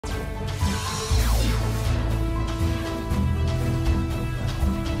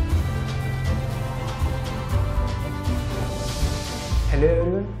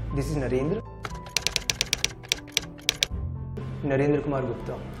This is Narendra Kumar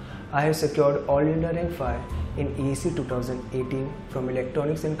Gupta. I have secured All India Rank 5 in ESE 2018 from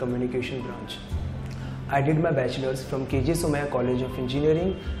Electronics and Communication branch. I did my bachelor's from KJ Somaiya College of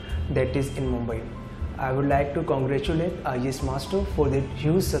Engineering, that is in Mumbai. I would like to congratulate IES Master for their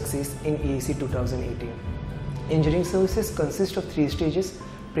huge success in ESE 2018. Engineering services consist of 3 stages: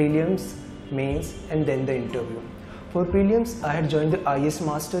 prelims, mains and then the interview. For prelims, I had joined the IES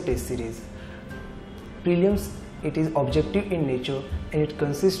Master test series. Prelims, it is objective in nature and it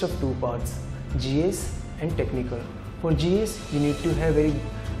consists of 2 parts, GS and technical. For GS, you need to have very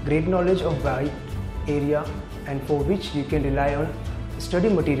great knowledge of wide area, and for which you can rely on study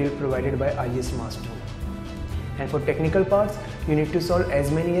material provided by IES Master. And for technical parts, you need to solve as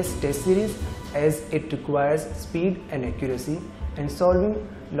many as test series as it requires speed and accuracy, and solving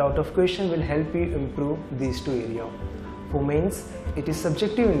lot of questions will help you improve these 2 areas. For mains, it is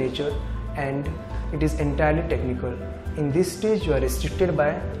subjective in nature and it is entirely technical. In this stage, you are restricted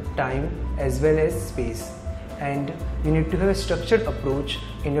by time as well as space, and you need to have a structured approach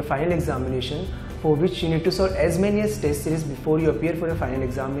in your final examination, for which you need to solve as many as test series before you appear for a final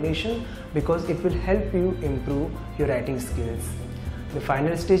examination, because it will help you improve your writing skills. The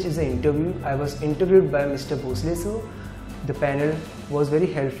final stage is the interview. I was interviewed by Mr. Bhosle sir. The panel was very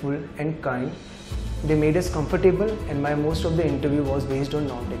helpful and kind. They made us comfortable, and most of the interview was based on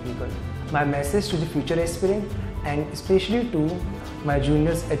non-technical. My message to the future aspirant, and especially to my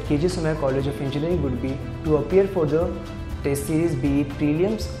juniors at KJ Somaiya College of Engineering, would be to appear for the test series, be it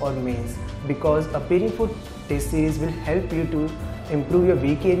prelims or mains, because appearing for test series will help you to improve your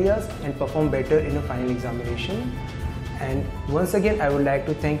weak areas and perform better in a final examination. And once again, I would like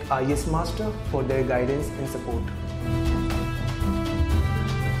to thank IES Master for their guidance and support.